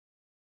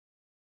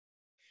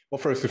Well,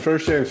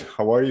 first, James,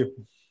 how are you?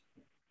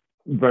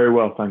 Very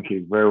well, thank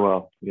you. Very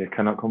well. Yeah,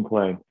 cannot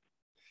complain.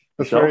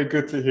 That's Yourself? very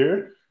good to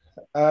hear.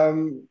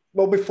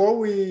 Well, before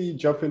we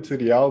jump into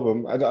the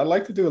album, I'd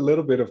like to do a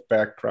little bit of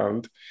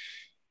background.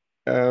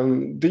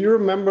 Do you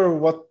remember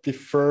what the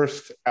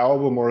first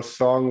album or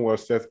song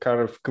was that kind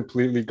of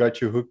completely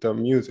got you hooked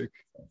on music?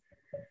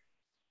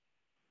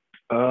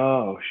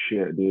 Oh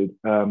shit, dude.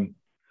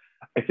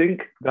 I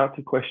think that's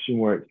a question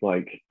where it's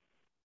like,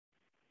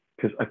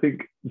 because I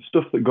think the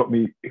stuff that got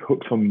me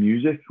hooked on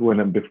music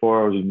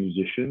before I was a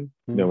musician,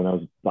 Hmm. when I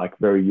was like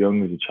very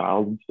young as a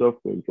child and stuff,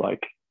 was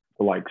like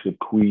the likes of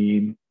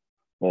Queen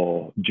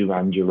or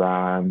Duran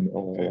Duran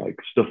or Okay, like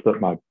stuff that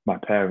my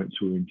parents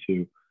were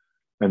into.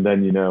 And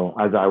then,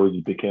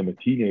 as became a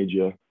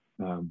teenager,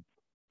 um,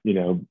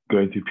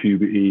 going through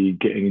puberty,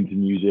 getting into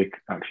music,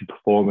 actually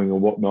performing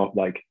and whatnot,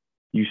 like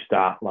you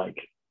start like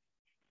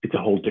it's a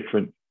whole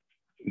different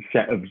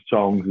set of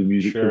songs and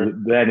music. So sure.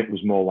 then it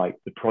was more like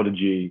the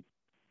Prodigy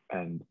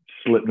and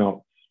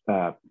Slipknot's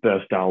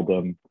first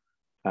album.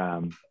 I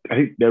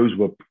think those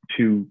were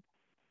two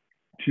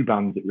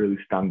bands that really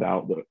stand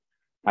out that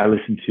I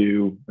listened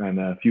to, and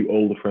a few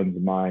older friends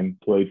of mine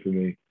played for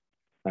me.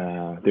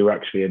 They were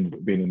actually ended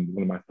up being in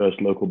one of my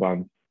first local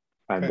bands,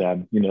 and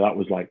Okay. that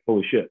was like,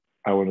 holy shit,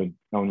 I want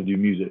to do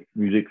music.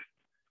 Music's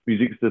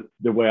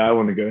the way I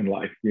want to go in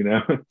life.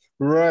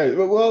 Right.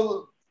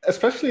 Well,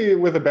 especially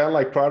with a band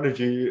like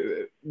Prodigy,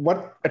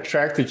 what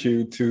attracted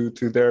you to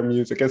their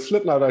music and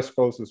Slipknot, I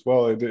suppose, as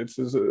well.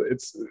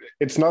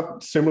 It's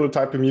not similar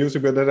type of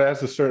music, but it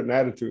has a certain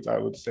attitude, I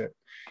would say.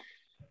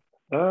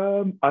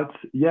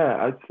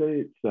 I'd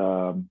say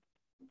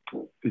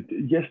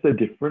yes, they're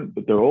different,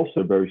 but they're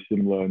also very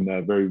similar and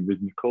they're very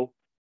rhythmical.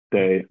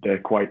 They're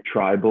quite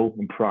tribal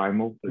and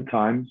primal at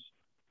times,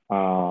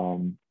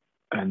 um,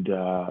 and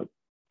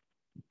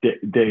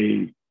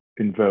they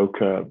invoke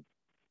a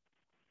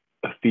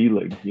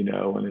feeling,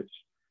 and it's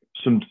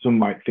some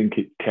might think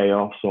it's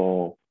chaos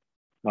or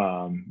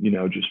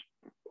just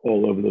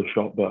all over the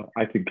shop, but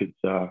I think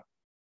it's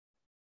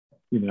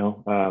you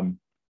know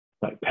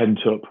like pent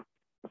up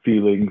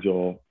feelings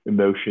or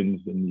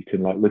emotions, and you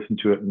can like listen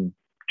to it and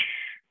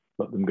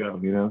let them go,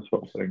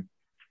 sort of thing.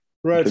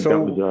 I Right. think that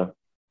was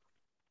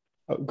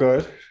So,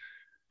 good.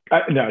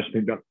 no, I just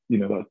think that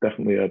that's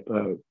definitely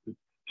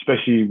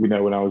especially when I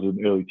was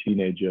an early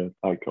teenager,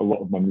 like a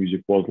lot of my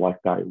music was like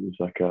that. It was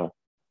like a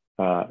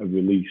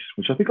release,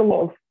 which I think a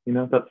lot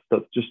of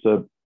that's just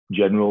a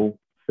general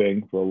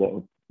thing for a lot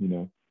of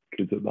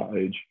kids at that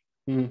age.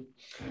 Hmm.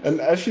 And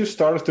as you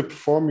started to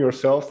perform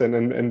yourself then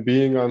and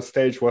being on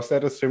stage, was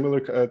that a similar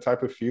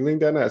type of feeling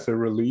then as a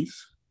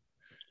release?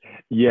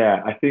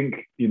 Yeah, I think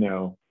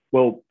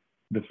well,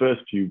 the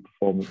first few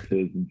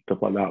performances and stuff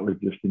like that was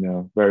just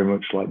very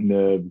much like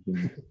nerves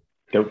and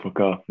don't fuck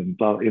up and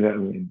blah, what I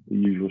mean, the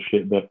usual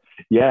shit. But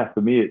yeah,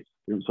 for me, it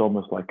was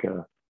almost like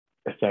a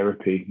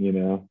therapy.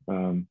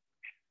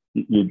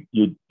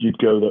 You'd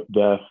go up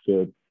there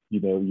for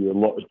your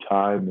allotted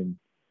time, and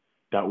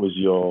that was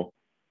your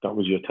that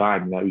was your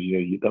time. That was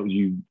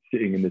you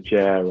sitting in the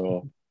chair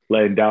or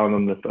laying down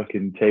on the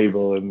fucking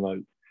table, and like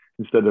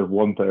instead of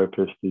one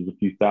therapist, there's a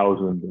few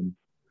thousand, and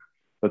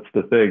that's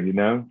the thing.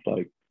 It's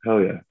like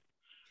hell yeah.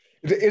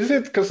 Is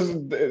it because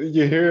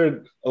you hear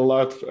it a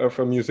lot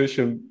from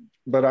musicians,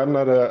 but I'm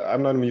not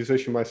a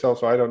musician myself,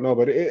 so I don't know.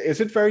 But is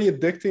it very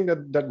addicting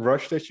that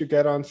rush that you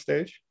get on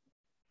stage?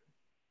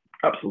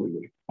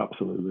 Absolutely,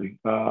 absolutely.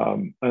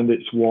 And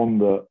it's one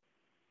that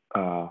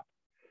uh,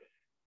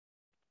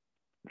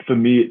 for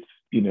me, it's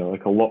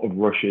like a lot of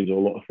rushes or a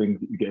lot of things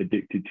that you get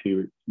addicted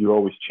to. You're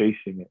always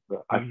chasing it,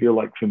 but I Mhm. feel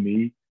like for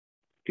me,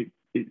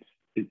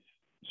 it's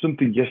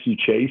something. Yes, you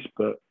chase,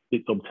 but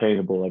it's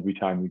obtainable every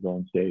time you go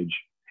on stage.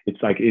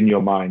 It's like in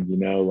your mind,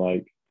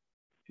 like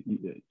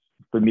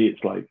for me,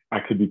 it's like I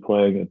could be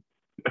playing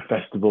a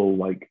festival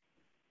like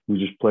we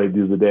just played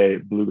the other day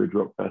at Blue Ridge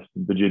Rock Fest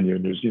in Virginia,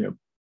 and there's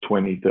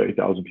 20,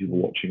 30,000 people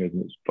watching us,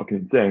 and it's fucking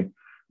insane.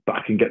 But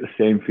I can get the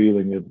same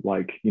feeling of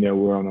like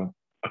we're on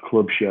a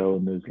club show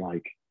and there's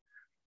like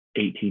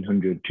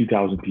 1,800,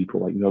 2,000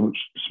 people, like much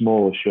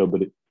smaller show,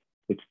 but it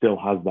still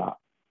has that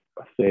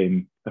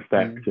same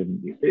effect, Mm.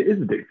 and it is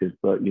addictive.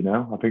 But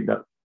I think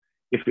that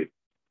if it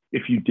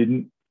if you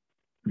didn't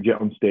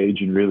get on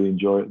stage and really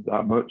enjoy it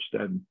that much,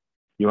 then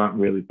you aren't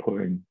really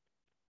putting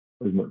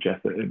as much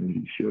effort in as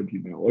you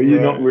should, or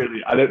you're not Right.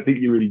 really, I don't think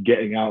you're really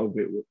getting out of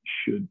it what you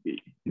should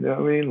be. You know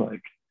what I mean?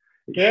 Like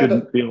it Yeah,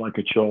 shouldn't feel like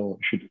a chore.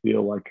 It should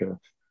feel like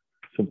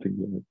something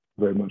you're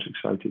very much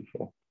excited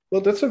for.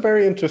 well, that's a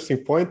very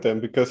interesting point then,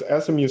 because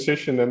as a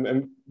musician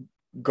and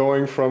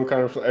going from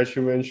kind of, as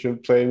you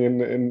mentioned, playing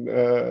in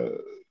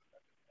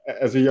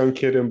as a young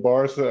kid in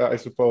bars, I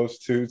suppose,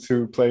 to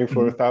playing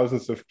for Mm-hmm.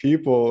 thousands of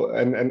people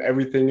and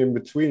everything in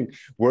between.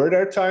 Were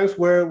there times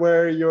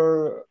where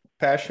your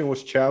passion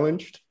was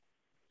challenged?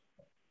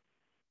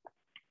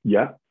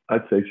 Yeah,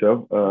 I'd say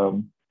so.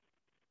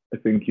 I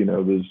think,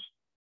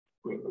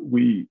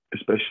 we,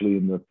 especially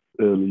in the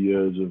early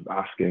years of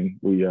Asking,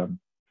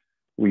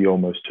 we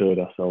almost toured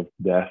ourselves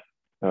to death.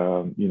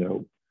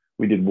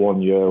 we did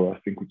 1 year where I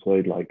think we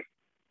played like,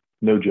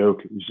 no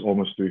joke, it was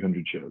almost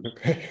 300 shows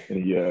in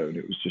a year, and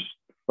it was just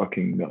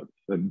fucking nuts.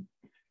 And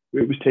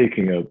it was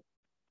taking a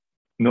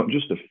not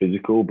just a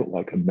physical but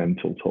like a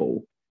mental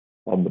toll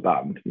on the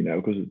band, you know,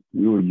 because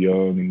we were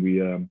young and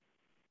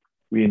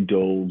we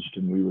indulged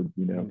and we were,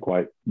 you know,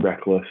 quite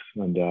reckless.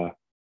 And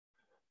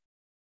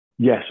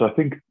yeah, so I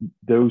think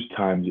those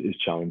times it is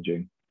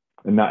challenging,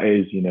 and that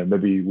is, you know,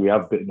 maybe we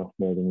have bitten off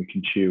more than we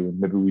can chew, and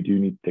maybe we do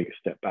need to take a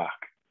step back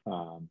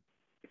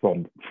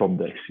from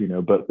this, you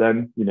know. But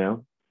then, you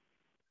know,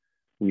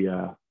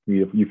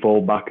 you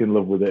fall back in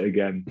love with it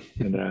again,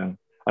 and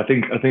I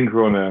think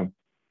we're on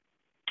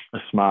a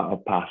smarter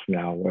path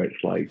now where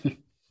it's like,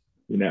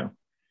 you know,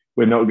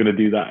 we're not going to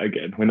do that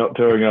again. We're not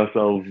touring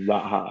ourselves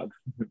that hard.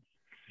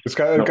 It's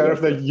kind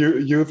of that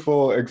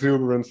youthful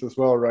exuberance as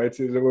well, right?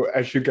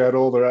 As you get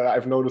older,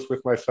 I've noticed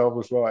with myself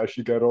as well, as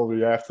you get older,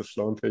 you have to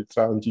slow and take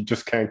sound. You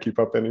just can't keep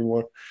up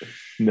anymore.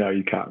 No,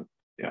 you can't.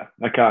 Yeah,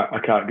 I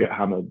can't get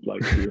hammered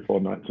like 3 or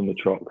 4 nights on the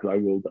trot because I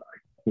will die.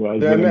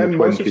 Whereas and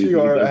most of you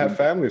have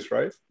families,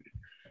 right?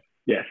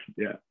 Yes,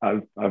 yeah.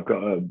 I've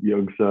got a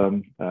young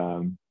son.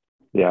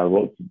 Yeah,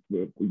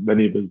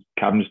 many of us.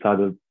 Cam just had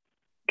a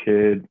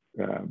kid.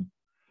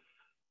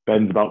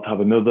 Ben's about to have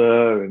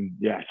another, and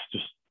yeah, it's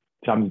just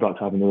Sam's about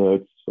to have another.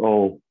 It's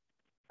all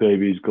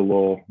babies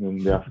galore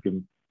in the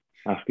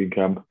asking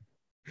camp.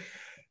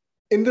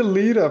 In the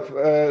lead up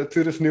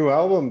to this new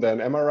album, then,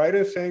 am I right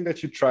in saying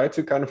that you try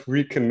to kind of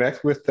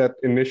reconnect with that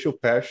initial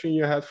passion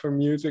you had for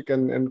music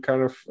and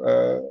kind of,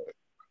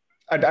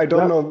 I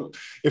don't know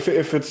if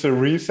it's a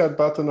reset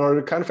button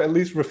or kind of at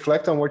least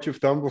reflect on what you've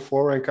done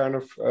before and kind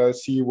of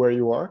see where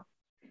you are?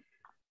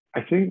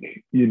 I think,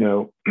 you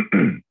know,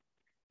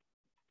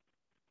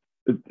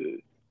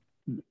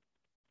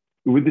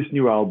 with this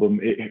new album,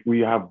 we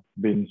have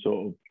been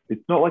sort of,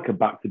 it's not like a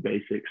back to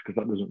basics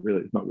because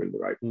it's not really the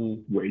right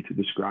way to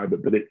describe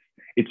it, but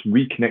it's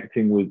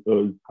reconnecting with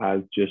us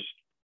as just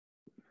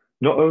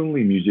not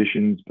only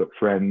musicians, but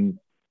friends,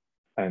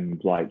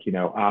 and like, you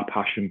know, our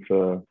passion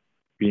for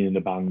being in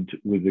a band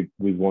with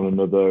one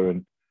another.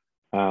 And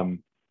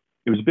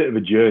it was a bit of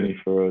a journey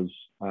for us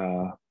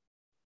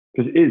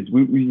because it is,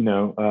 we you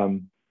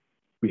know,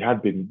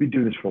 we've been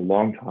doing this for a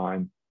long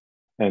time.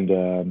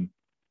 And,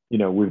 you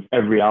know, with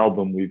every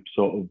album, we've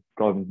sort of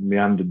gone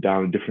meandered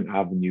down a different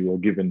avenue or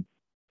given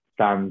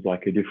fans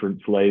like a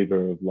different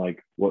flavor of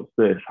like, what's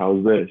this?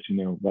 How's this? You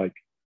know, like,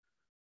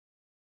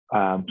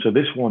 so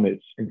this one,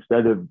 it's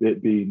instead of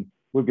it being,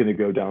 we're going to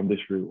go down this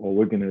route or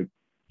we're going to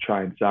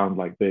try and sound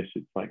like this,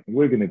 it's like,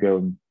 we're going to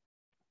go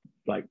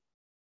like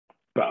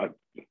back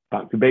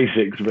to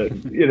basics, but,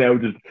 you know,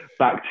 just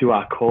back to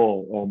our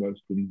core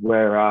almost, and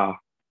where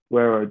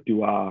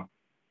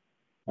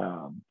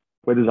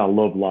does our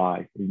love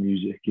lie in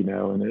music, you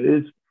know? And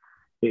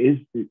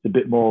it's a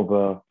bit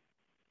more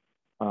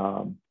of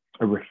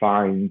a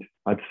refined,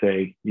 I'd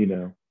say, you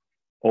know,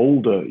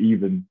 older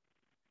even,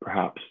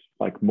 perhaps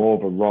like more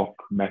of a rock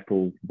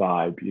metal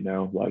vibe, you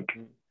know, like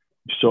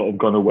sort of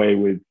gone away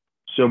with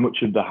so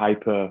much of the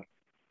hyper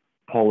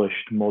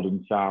polished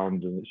modern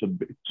sound, and it's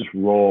just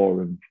raw,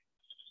 and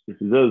this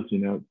is us, you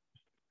know,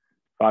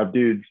 5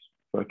 dudes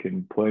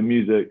fucking playing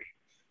music,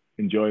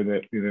 enjoying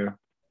it, you know.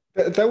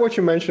 That what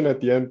you mentioned at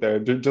the end there,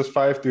 just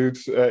 5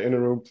 dudes in a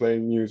room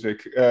playing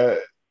music.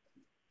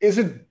 Is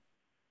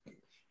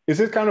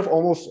it kind of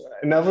almost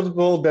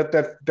inevitable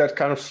that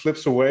kind of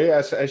slips away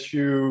as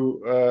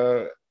you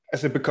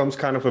as it becomes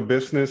kind of a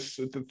business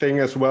thing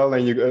as well,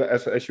 and you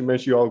as you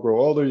mentioned, you all grow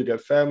older, you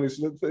get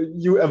families,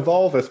 you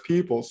evolve as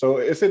people.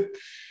 So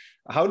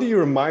how do you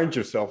remind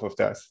yourself of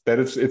that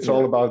it's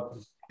all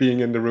about being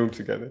in the room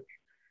together?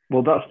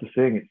 Well, that's the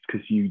thing. It's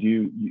because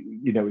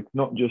you know, it's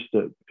not just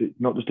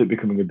it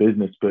becoming a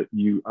business, but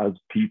you as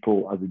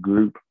people, as a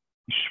group,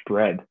 you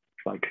spread.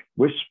 Like,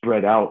 we're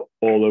spread out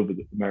all over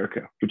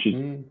America, which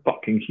is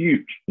fucking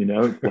huge. You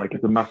know, it's like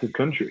it's a massive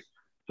country.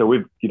 So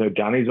we've, you know,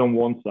 Danny's on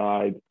one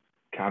side,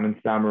 Cam and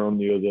Sam are on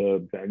the other,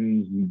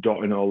 Ben's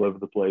dotting all over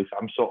the place.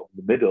 I'm sort of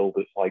in the middle.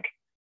 That's like,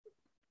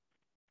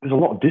 there's a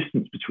lot of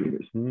distance between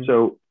us.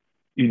 So,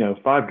 you know,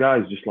 5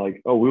 guys just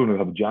like, oh, we want to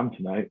have a jam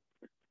tonight.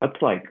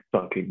 That's like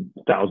fucking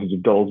thousands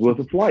of dollars worth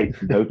of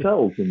flights and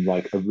hotels and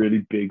like a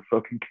really big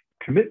fucking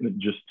commitment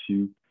just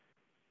to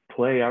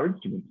play our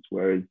instruments.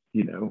 Whereas,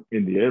 you know,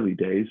 in the early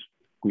days,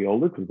 we all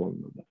lived with one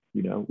another,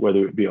 you know,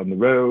 whether it be on the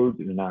road,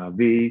 in an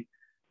RV,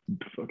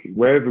 fucking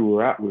wherever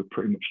we're at, we're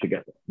pretty much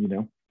together, you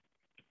know?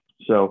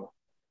 So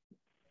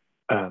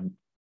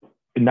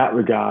in that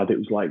regard, it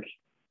was like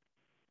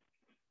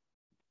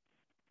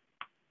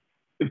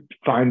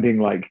finding,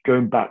 like,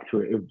 going back to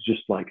it, it was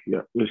just like,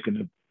 yeah, we're just going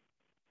to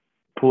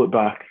pull it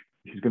back.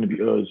 This is going to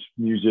be us,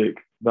 music.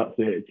 That's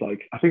it. It's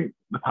like, I think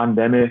the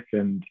pandemic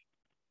and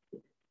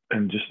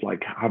just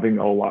like having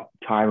all that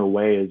time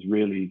away is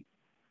really,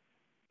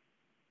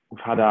 we've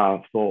had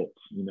our thoughts,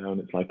 you know,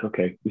 and it's like,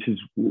 okay, this is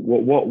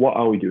what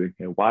are we doing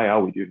here? Why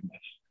are we doing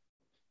this?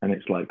 And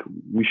it's like,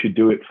 we should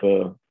do it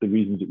for the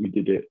reasons that we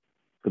did it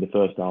for the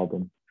first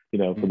album, you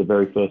know, for the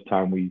very first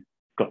time we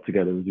got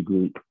together as a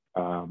group.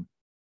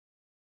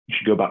 you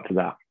should go back to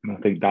that. And I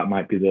think that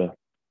might be the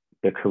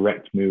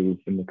correct move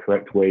and the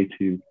correct way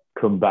to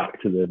come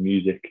back to the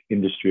music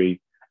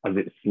industry as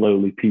it's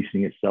slowly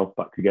piecing itself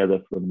back together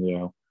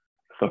from,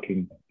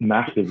 fucking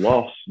massive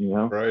loss,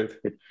 Right.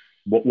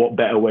 What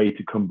better way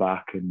to come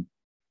back and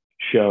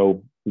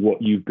show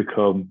what you've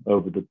become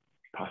over the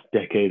past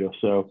decade or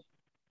so.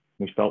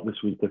 We felt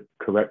this was the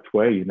correct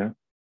way,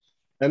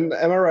 And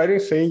am I right in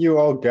saying you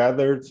all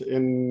gathered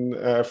in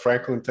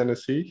Franklin,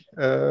 Tennessee,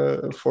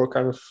 for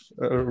kind of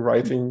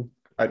writing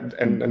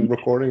and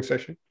recording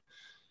session?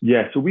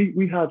 Yeah, so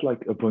we had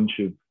like a bunch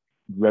of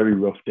very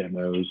rough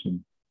demos,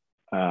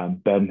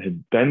 and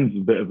Ben's a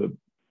bit of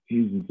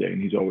he's insane.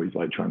 He's always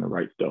like trying to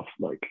write stuff.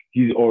 Like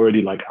he's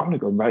already like, I want to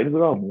go and write it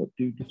all. I'm like,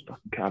 dude, just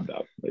fucking calm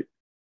down. Like,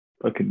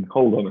 fucking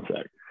hold on a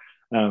sec.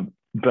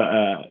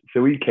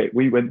 So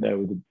we went there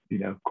with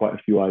quite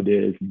a few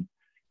ideas and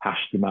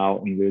hashed them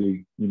out and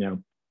really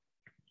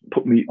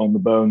put meat on the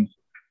bones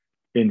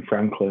in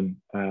Franklin.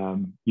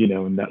 And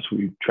that's where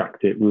we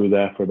tracked it. We were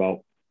there for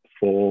about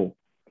 4-5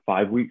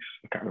 weeks.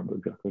 I can't remember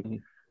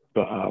exactly,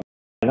 but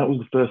and that was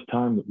the first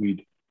time that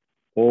we'd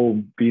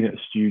all been at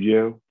a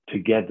studio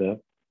together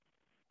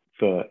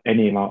for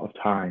any amount of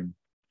time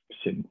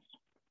since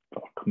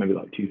maybe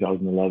like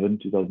 2011,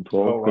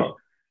 2012. Oh, wow.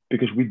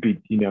 Because we'd be,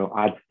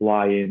 I'd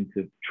fly in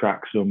to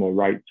track some or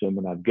write some,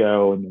 and I'd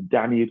go, and then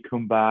Danny would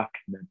come back,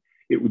 and then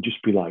it would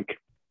just be like,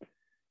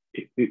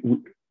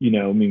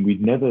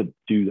 we'd never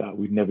do that.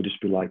 We'd never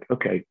just be like,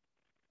 okay,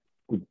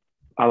 we've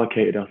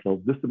allocated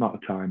ourselves this amount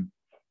of time.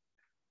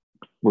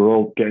 We're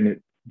all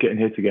getting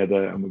here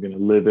together, and we're going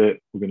to live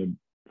it. We're going to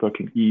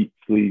fucking eat,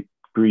 sleep,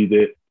 breathe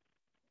it.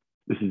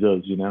 This is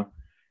us,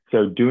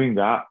 So doing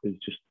that is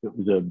just, it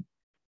was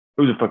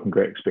a fucking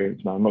great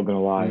experience, man. I'm not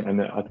gonna lie,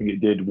 and I think it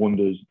did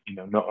wonders.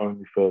 Not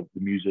only for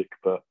the music,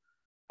 but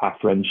our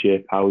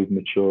friendship, how we've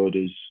matured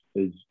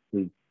as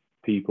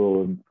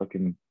people, and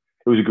fucking,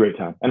 it was a great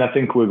time. And I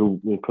think we'll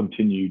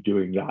continue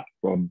doing that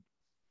from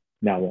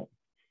now on.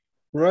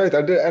 Right,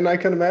 and I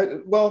can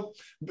imagine. Well,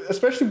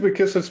 especially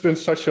because it's been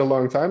such a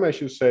long time, I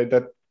should say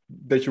that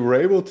you were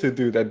able to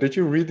do that. Did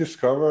you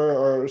rediscover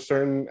or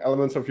certain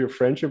elements of your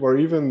friendship, or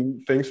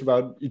even things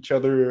about each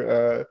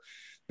other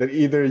that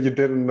either you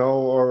didn't know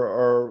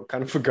or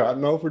kind of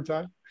forgotten over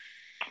time?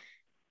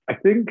 I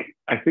think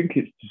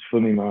it's just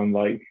funny, man.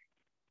 Like,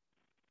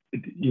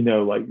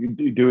 like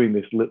doing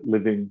this,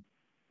 living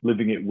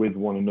it with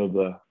one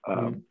another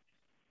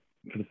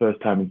for the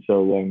first time in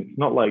so long. It's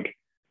not like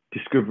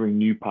discovering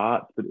new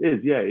parts, but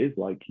it is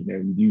like,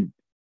 you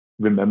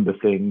remember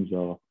things,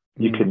 or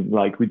you can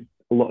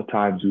a lot of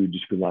times we would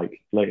just be like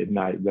late at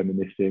night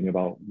reminiscing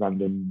about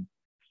random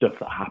stuff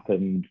that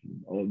happened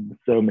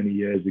so many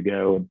years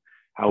ago, and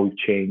how we've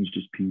changed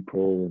as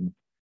people. And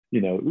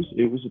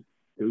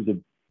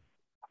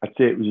I'd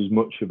say it was as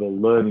much of a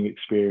learning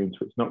experience,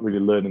 but it's not really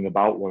learning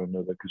about one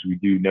another, because we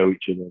do know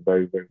each other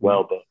very, very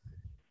well, but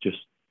just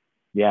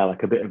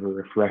like a bit of a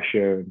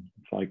refresher. And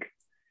it's like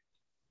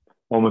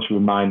almost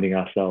reminding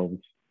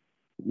ourselves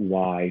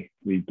why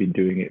we've been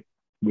doing it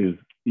with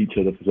each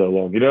other for so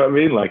long. You know what I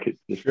mean? Like, it's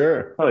just,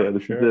 sure. Oh yeah,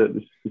 this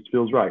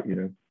feels right.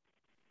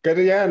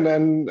 Yeah,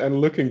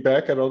 and looking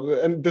back at all,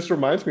 and this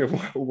reminds me of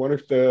one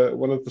of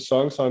the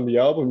songs on the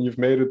album. You've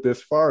made it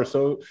this far,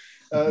 so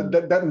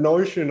that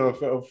notion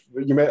of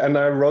you made, and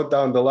I wrote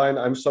down the line.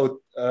 I'm so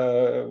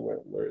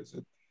where is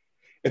it?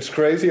 It's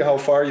crazy how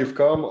far you've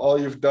come, all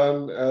you've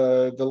done,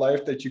 the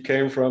life that you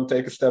came from.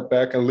 Take a step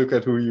back and look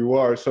at who you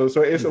are. So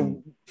is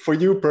for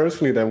you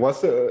personally then,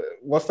 what's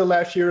the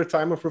last year a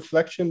time of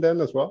reflection then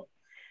as well?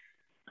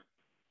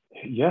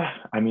 Yeah,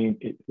 I mean,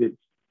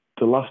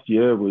 the last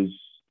year was,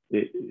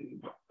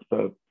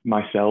 for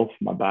myself,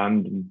 my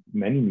band, and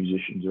many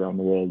musicians around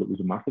the world, it was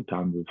a massive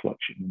time of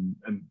reflection.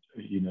 And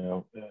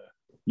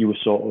you were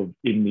sort of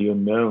in the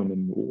unknown,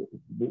 and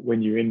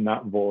when you're in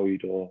that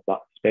void or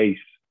that space,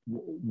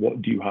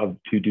 what do you have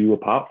to do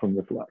apart from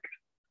reflect?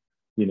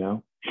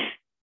 So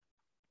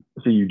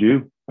you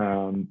do,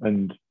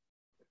 and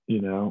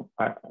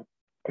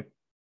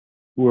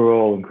we're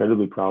all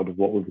incredibly proud of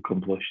what we've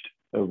accomplished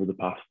over the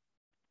past,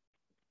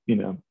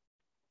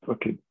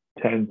 fucking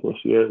 10 plus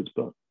years,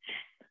 but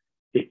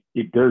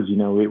it does,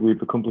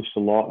 we've accomplished a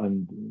lot,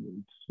 and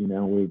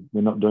we're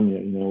not done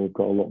yet. We've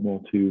got a lot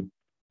more to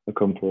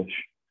accomplish,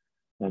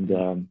 and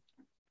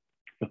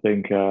I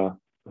think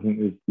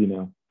there's,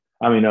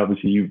 I mean,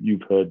 obviously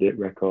you've heard the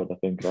record. I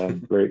think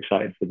I'm very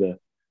excited for the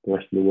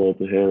rest of the world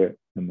to hear it,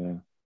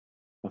 and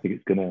I think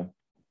it's gonna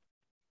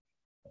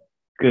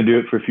do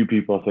it for a few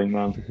people, I think,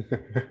 man.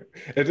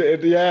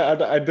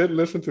 I did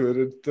listen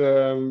to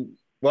it.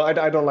 Well,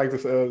 I don't like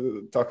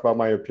to talk about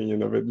my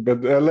opinion of it,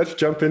 but let's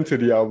jump into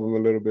the album a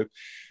little bit.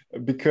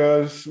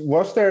 Because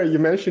you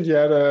mentioned you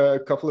had a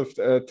couple of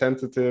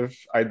tentative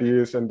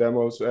ideas and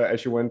demos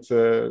as you went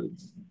to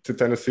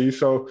Tennessee.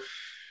 So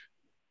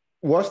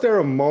was there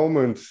a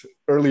moment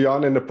early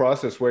on in the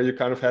process where you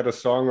kind of had a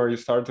song, or you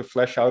started to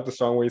flesh out the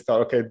song, where you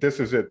thought, okay,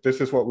 this is it.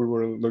 This is what we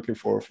were looking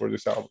for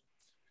this album?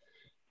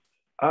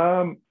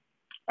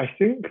 I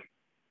think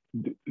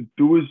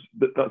there was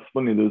that's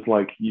funny. There's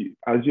like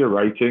as you're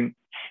writing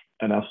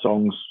and our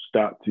songs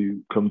start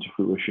to come to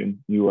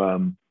fruition,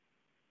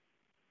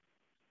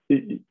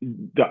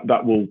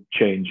 that will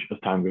change as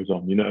time goes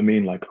on. You know what I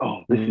mean? Like,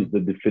 oh, this is the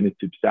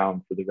definitive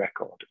sound for the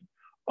record.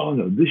 Oh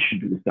no, this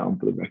should be the sound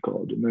for the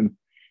record. And then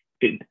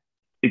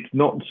it's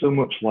not so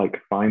much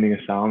like finding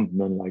a sound and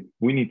then like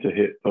we need to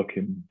hit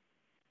fucking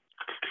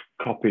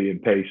copy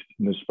and paste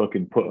and just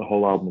fucking put a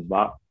whole album of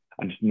that.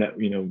 And just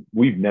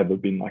we've never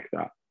been like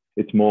that.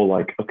 It's more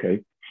like,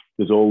 okay,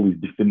 there's all these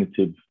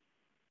definitive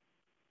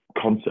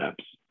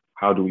concepts.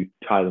 How do we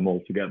tie them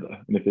all together?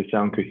 And if they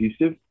sound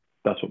cohesive,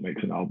 that's what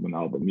makes an album,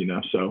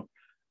 So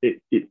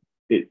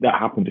that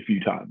happened a few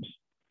times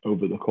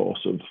over the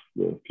course of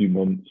a few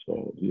months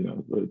or,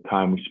 the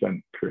time we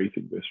spent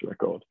creating this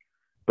record.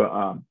 But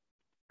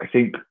I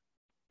think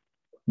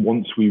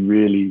once we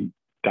really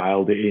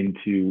dialed it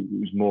into, it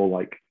was more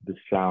like the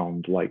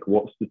sound, like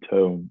what's the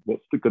tone?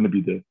 What's going to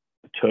be the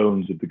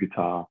tones of the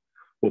guitar?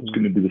 What's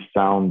going to be the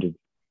sound of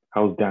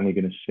how's Danny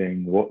going to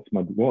sing? What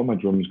are my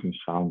drums going to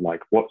sound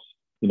like? What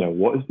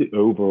is the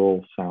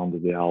overall sound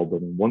of the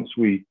album? And once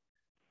we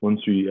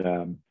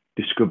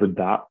discovered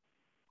that,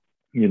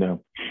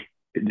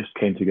 it just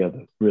came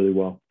together really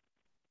well.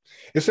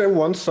 Is there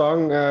one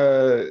song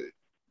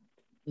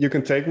you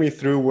can take me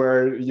through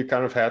where you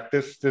kind of had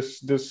this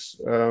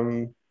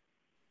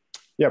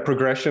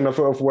progression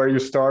of where you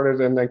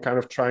started and then kind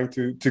of trying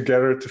to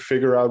together to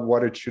figure out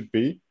what it should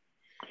be?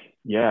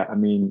 Yeah, I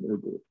mean,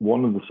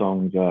 one of the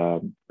songs,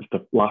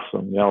 the last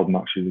song on the album,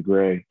 actually, The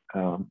Grey,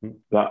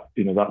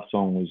 that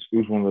song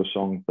was one of those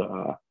songs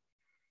that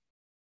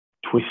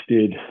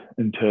twisted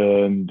and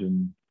turned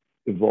and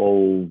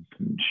evolved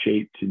and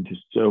shaped into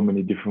so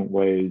many different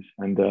ways.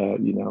 And,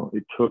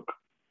 it took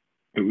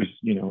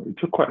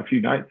quite a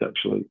few nights,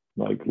 actually,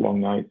 like long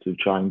nights of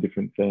trying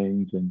different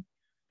things and,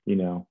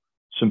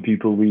 some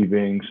people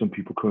leaving, some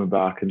people coming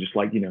back and just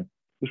like,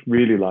 just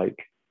really like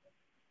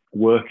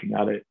working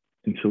at it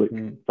until it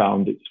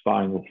found its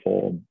final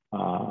form.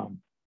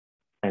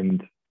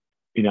 And,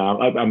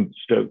 I'm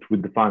stoked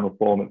with the final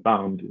form it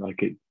found.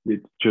 Like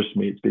it's just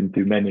me, it's been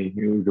too many.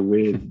 It was a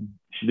weird,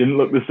 she didn't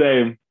look the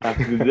same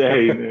after the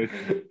day.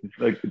 It's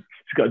like, she's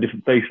got a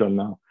different face on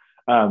now.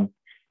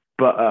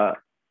 But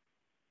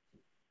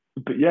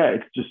yeah,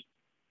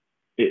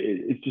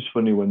 it's just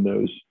funny when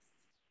those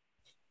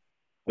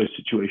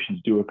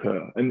situations do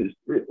occur. And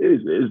it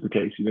is the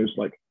case, it's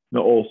like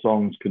not all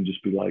songs can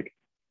just be like,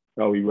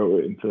 oh, we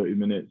wrote it in 30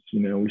 minutes,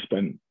 we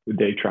spent a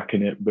day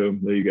tracking it, boom,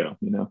 there you go,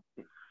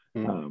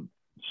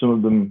 Some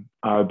of them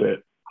are a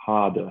bit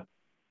harder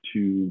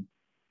to,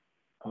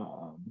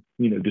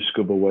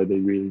 discover where they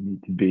really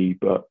need to be.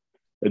 But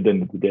at the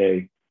end of the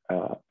day,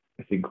 I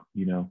think,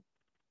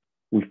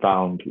 we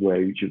found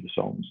where each of the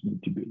songs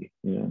need to be,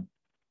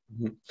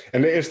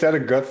 And is that a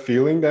gut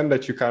feeling then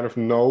that you kind of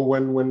know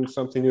when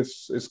something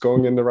is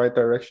going in the right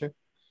direction?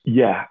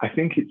 Yeah, I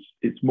think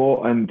it's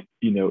more, and,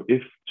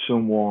 if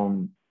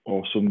someone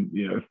or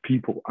if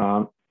people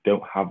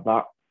don't have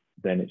that,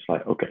 then it's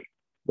like, okay,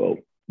 well,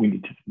 we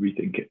need to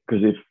rethink it.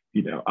 Because if,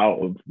 out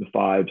of the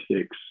 5,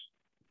 6,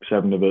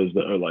 7 of us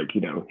that are like,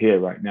 here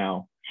right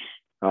now,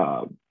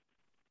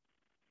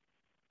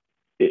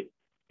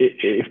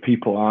 if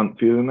people aren't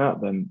feeling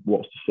that, then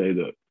what's to say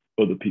that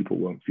other people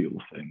won't feel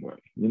the same way?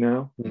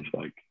 It's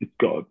like, it's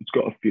got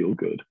to feel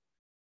good,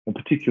 and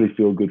particularly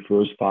feel good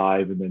for us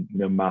 5. And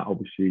then, Matt,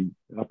 obviously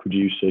our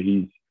producer,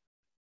 he's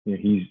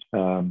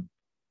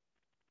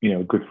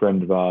a good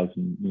friend of ours,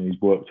 and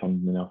he's worked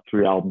on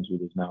 3 albums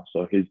with us now,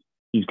 so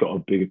he's got a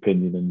big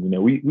opinion. And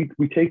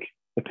we take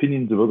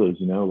opinions of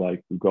others,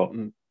 like we've got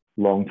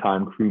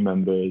long-time crew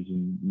members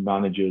and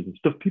managers and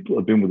stuff, people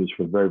have been with us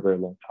for a very, very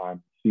long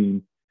time,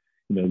 seen,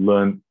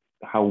 learn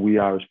how we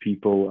are as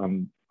people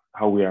and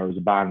how we are as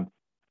a band.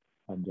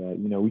 And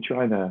we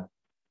try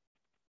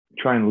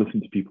and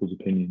listen to people's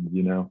opinions,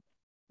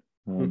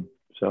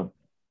 so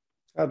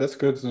that's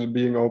good,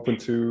 being open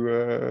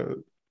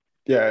to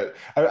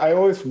I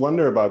always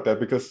wonder about that,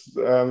 because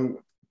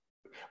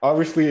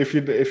obviously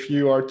if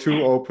you are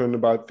too open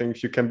about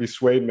things, you can be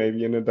swayed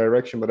maybe in a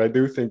direction. But I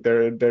do think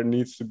there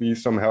needs to be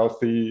some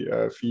healthy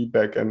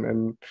feedback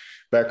and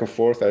back and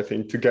forth, I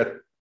think, to get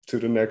to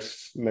the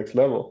next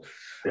level.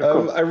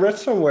 I read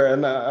somewhere,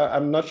 and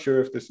I'm not sure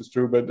if this is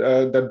true, but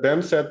that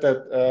Ben said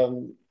that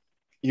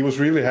he was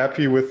really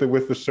happy with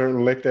the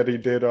certain lick that he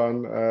did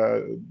on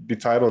the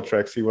title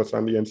tracks. He was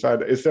on the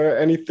inside. Is there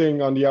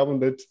anything on the album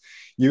that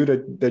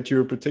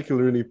you're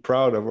particularly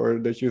proud of, or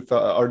that you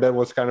thought, or that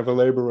was kind of a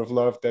labor of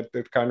love that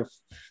kind of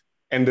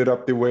ended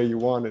up the way you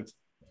wanted?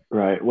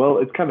 Right. Well,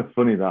 it's kind of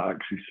funny that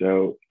actually.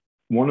 So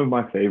one of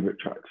my favorite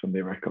tracks on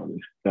the record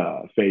is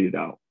Faded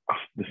Out,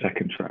 the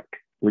second track,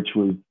 which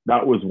was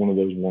one of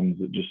those ones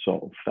that just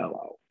sort of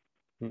fell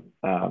out.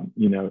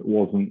 It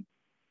wasn't.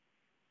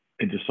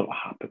 It just sort of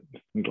happened.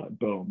 It was like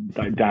boom.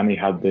 Like Danny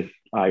had this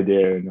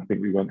idea, and I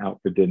think we went out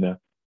for dinner,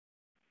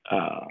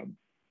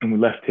 and we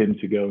left him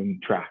to go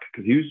and track,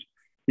 because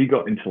he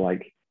got into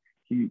like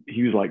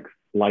he was like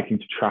liking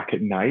to track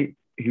at night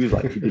he was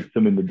like, he did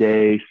some in the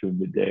day, some in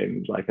the day. And he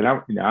was like, and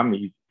I'm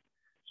easy.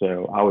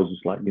 So I was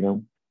just like,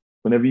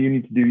 whenever you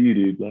need to do, you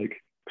dude. Like,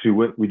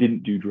 because we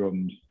didn't do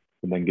drums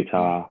and then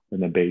guitar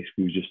and then bass.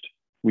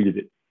 We did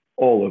it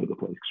all over the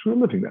place because we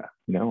were living there.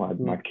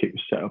 My kit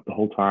was set up the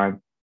whole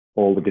time.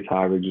 All the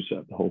guitar rigs were set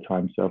up the whole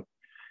time. So,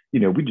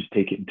 we just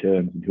take it in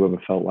turns, and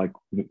whoever felt like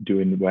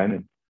doing when.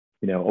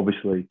 And,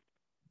 obviously,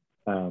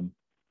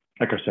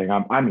 like I was saying,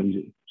 I'm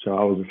easy. So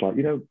I was just like,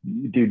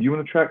 dude, you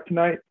want to track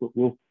tonight?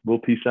 We'll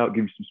peace out,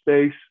 give you some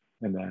space.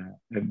 And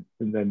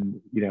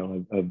then,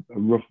 a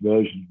rough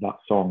version of that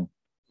song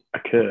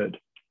occurred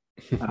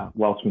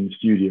whilst we're in the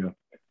studio.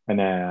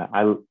 And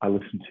I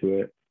listened to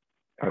it.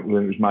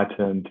 When it was my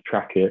turn to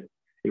track it,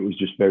 it was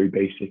just very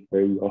basic,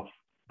 very rough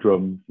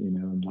drums,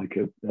 and like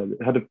it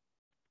had a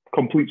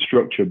complete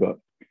structure, but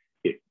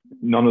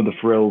none of the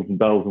frills and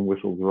bells and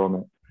whistles were on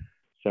it.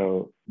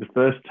 So the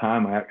first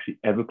time I actually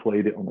ever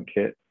played it on a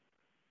kit,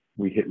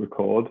 we hit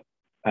record,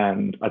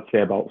 and I'd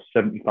say about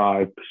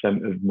 75%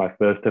 of my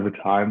first ever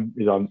time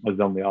is on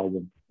the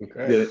album.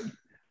 Okay.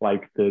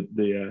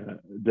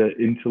 The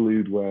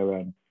interlude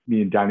where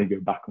me and Danny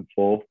go back and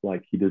forth,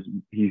 like he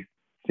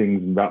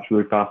sings and raps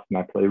really fast and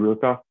I play really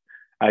fast.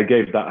 I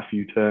gave that a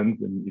few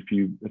turns and a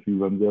few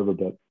runs over,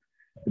 but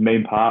the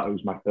main part, it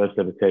was my first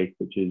ever take,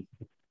 which is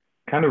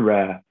kind of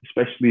rare,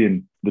 especially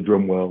in the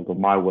drum world or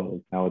my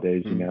world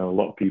nowadays. A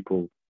lot of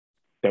people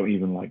don't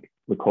even like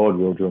record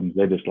real drums.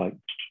 They just like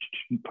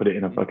put it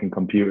in a fucking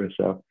computer.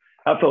 So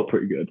that felt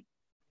pretty good.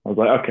 I was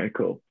like, okay,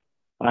 cool.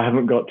 I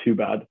haven't got too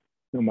bad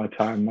in my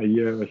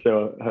year or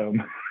so at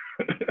home.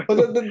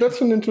 Well,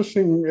 that's an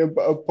interesting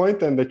point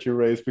then that you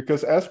raised,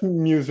 because as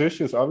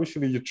musicians,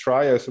 obviously you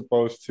try, I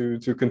suppose, to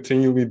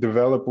continually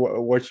develop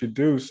what you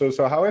do. So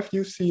how have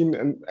you seen,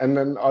 and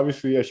then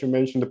obviously, as you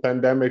mentioned, the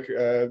pandemic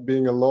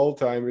being a lull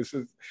time,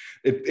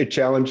 it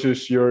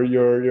challenges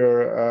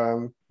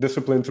your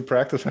discipline to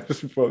practice, I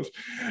suppose.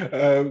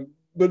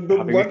 But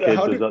having what? A kid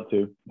How does did? that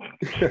too.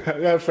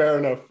 Yeah, fair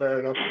enough.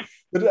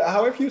 But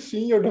how have you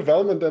seen your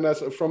development then,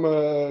 as from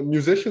a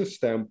musician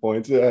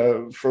standpoint,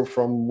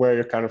 from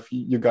where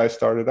you guys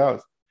started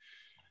out?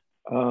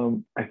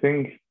 I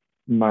think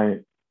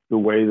the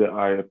way that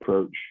I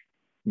approach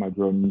my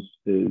drums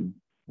is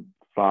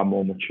far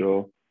more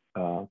mature.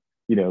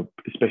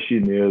 Especially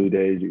in the early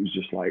days, it was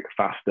just like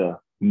faster,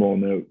 more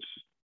notes.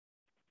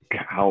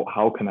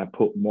 How can I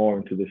put more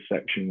into this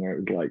section, where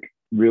it was like,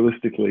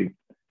 realistically,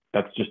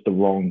 that's just the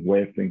wrong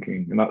way of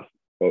thinking. And that's,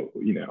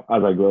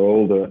 as I grow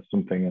older, that's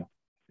something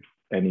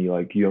any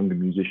like younger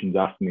musicians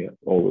ask me,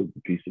 always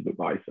the piece of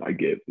advice I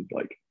give is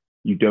like,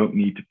 you don't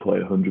need to play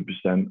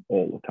 100%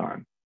 all the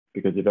time,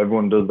 because if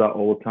everyone does that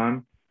all the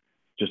time,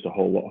 just a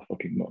whole lot of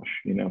fucking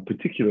mush,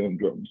 particularly on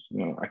drums.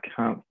 I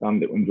can't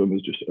stand it when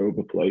drummers just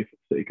overplay for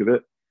the sake of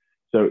it.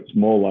 So it's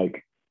more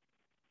like,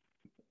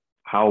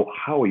 how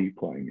are you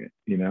playing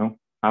it?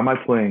 Am I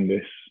playing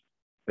this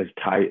as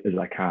tight as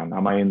I can?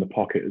 Am I in the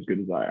pocket as good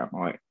as I am?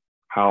 Like,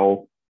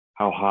 how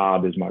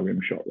hard is my rim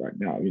shot right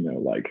now?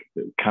 Like,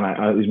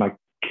 is my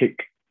kick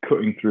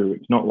cutting through?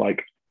 It's not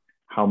like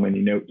how many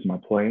notes am I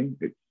playing,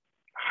 it's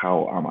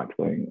how am I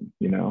playing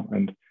them,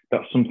 and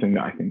that's something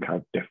that I think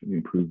I've definitely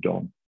improved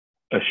on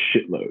a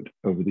shitload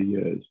over the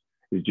years,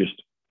 is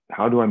just,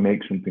 how do I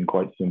make something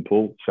quite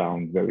simple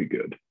sound very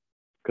good?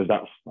 Because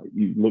that's like,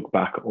 you look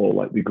back at all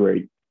like the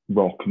great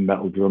rock and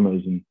metal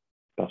drummers, and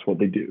that's what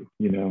they do.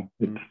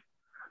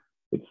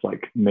 It's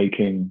like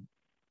making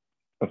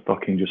a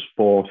fucking just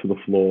 4 to the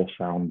floor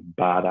sound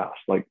badass.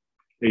 Like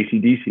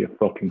AC/DC are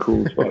fucking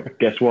cool as fuck.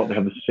 Guess what? They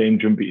have the same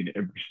drum beat in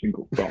every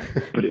single song,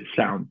 but it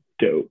sounds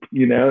dope.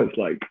 It's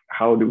like,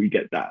 how do we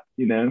get that?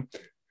 And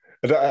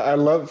I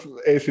love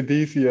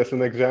AC/DC as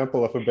an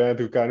example of a band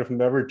who kind of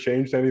never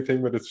changed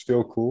anything, but it's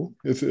still cool.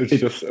 It's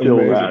just still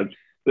amazing.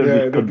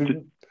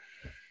 Rad.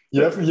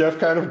 Yeah, you have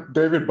kind of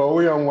David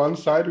Bowie on one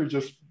side, who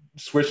just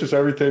switches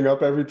everything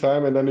up every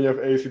time, and then you have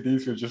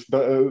AC/DC, who just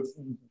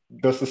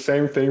does the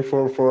same thing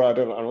for I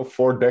don't know,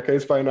 4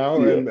 decades by now,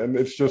 and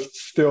it's just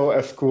still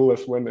as cool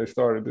as when they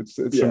started.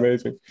 It's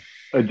amazing.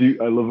 I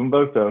love them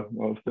both, though,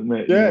 I must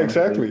admit.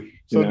 Exactly.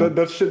 So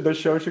that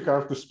shows you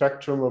kind of the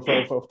spectrum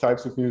of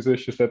types of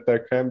musicians that there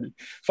can be.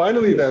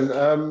 Finally, then,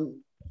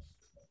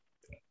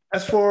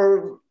 as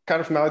for kind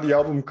of now the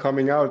album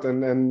coming out,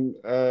 and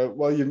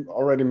well, you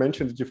already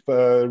mentioned that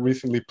you've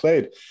recently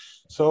played.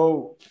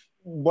 So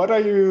what are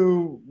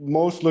you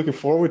most looking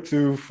forward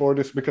to for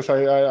this? Because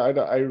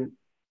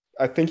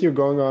I think you're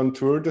going on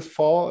tour this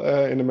fall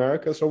in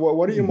America. So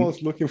what are you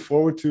most looking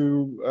forward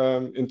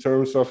to in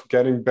terms of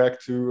getting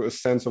back to a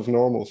sense of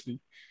normalcy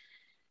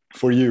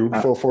for you,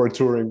 for a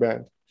touring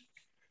band?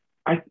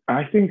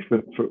 I think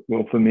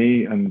for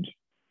me, and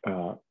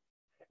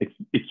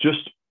it's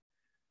just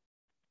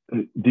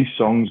these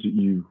songs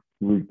that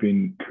we've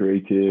been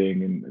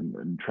creating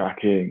and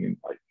tracking and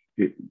like,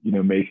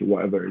 make it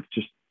whatever. It's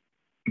just,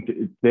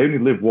 they only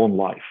live one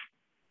life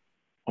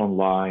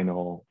online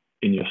or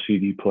in your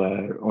CD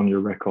player, on your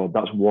record.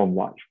 That's one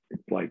life.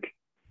 It's like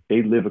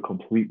they live a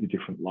completely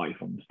different life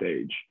on the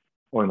stage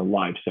or in a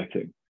live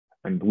setting.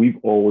 And we've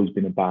always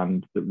been a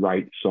band that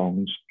writes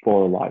songs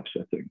for a live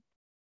setting.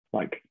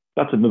 Like,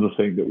 that's another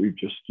thing that we've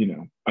just,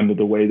 under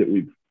the way that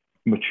we've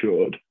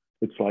matured,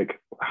 it's like,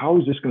 how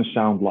is this going to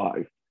sound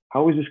live?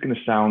 How is this going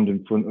to sound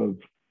in front of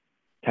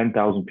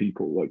 10,000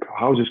 people? Like,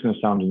 how is this going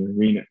to sound in an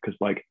arena? Because,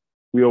 like,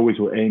 we always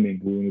were aiming,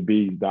 we want to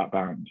be that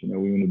band, we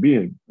want to be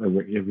in a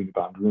arena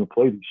band, we want to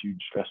play these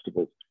huge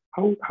festivals.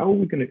 How is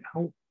it going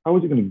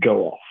to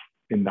go off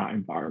in that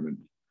environment?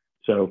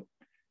 So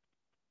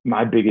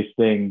my biggest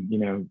thing,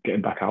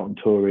 getting back out on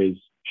tour is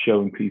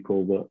showing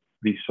people that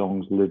these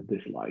songs live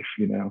this life,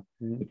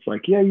 It's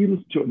like, yeah, you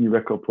listen to it on your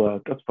record player,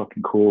 that's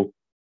fucking cool.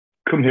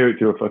 Come hear it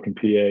through a fucking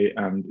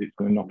PA and it's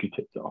going to knock your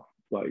tits off.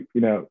 Like,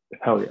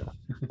 hell yeah.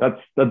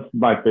 That's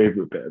my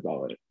favorite bit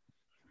about it.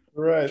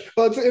 Right.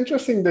 Well, it's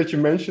interesting that you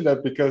mentioned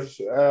that because,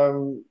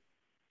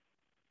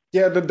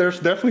 there's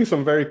definitely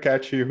some very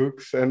catchy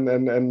hooks and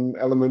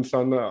elements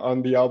on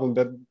the album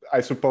that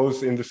I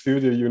suppose in the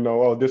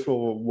studio, oh, this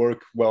will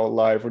work well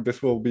live, or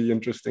this will be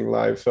interesting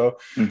live. So,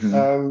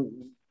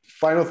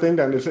 final thing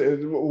then is,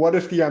 what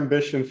is the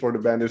ambition for the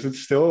band? Is it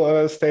still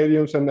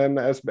stadiums and then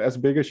as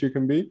big as you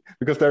can be?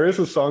 Because there is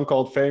a song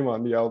called Fame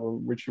on the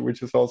album, which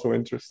is also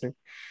interesting.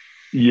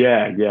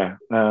 Yeah.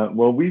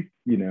 Well,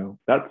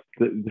 that's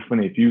the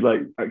funny. If you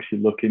like actually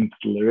look into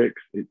the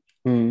lyrics,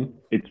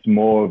 it's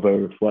more of a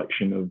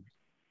reflection of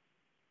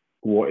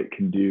what it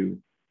can do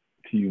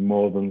to you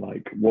more than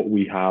like what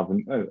we have.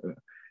 And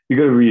you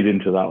got to read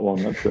into that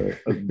one. That's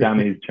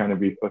Danny's trying to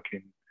be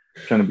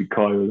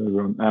coy with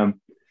everyone.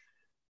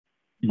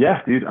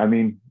 Yeah, dude. I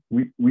mean,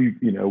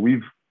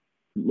 we've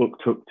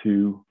looked up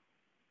to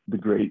the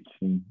greats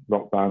and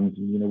rock bands,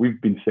 and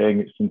we've been saying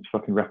it since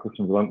fucking Reckless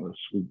and Relentless.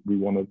 We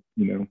want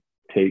to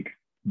take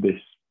this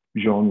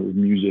genre of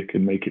music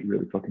and make it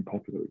really fucking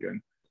popular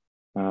again.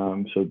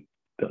 So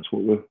that's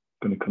what we're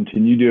going to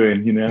continue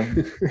doing.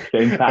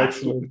 Same path.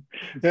 Excellent.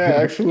 Yeah,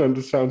 excellent.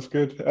 That sounds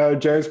good.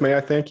 James, may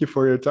I thank you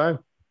for your time?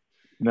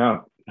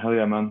 No, hell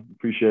yeah, man.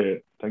 Appreciate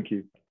it. Thank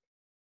you.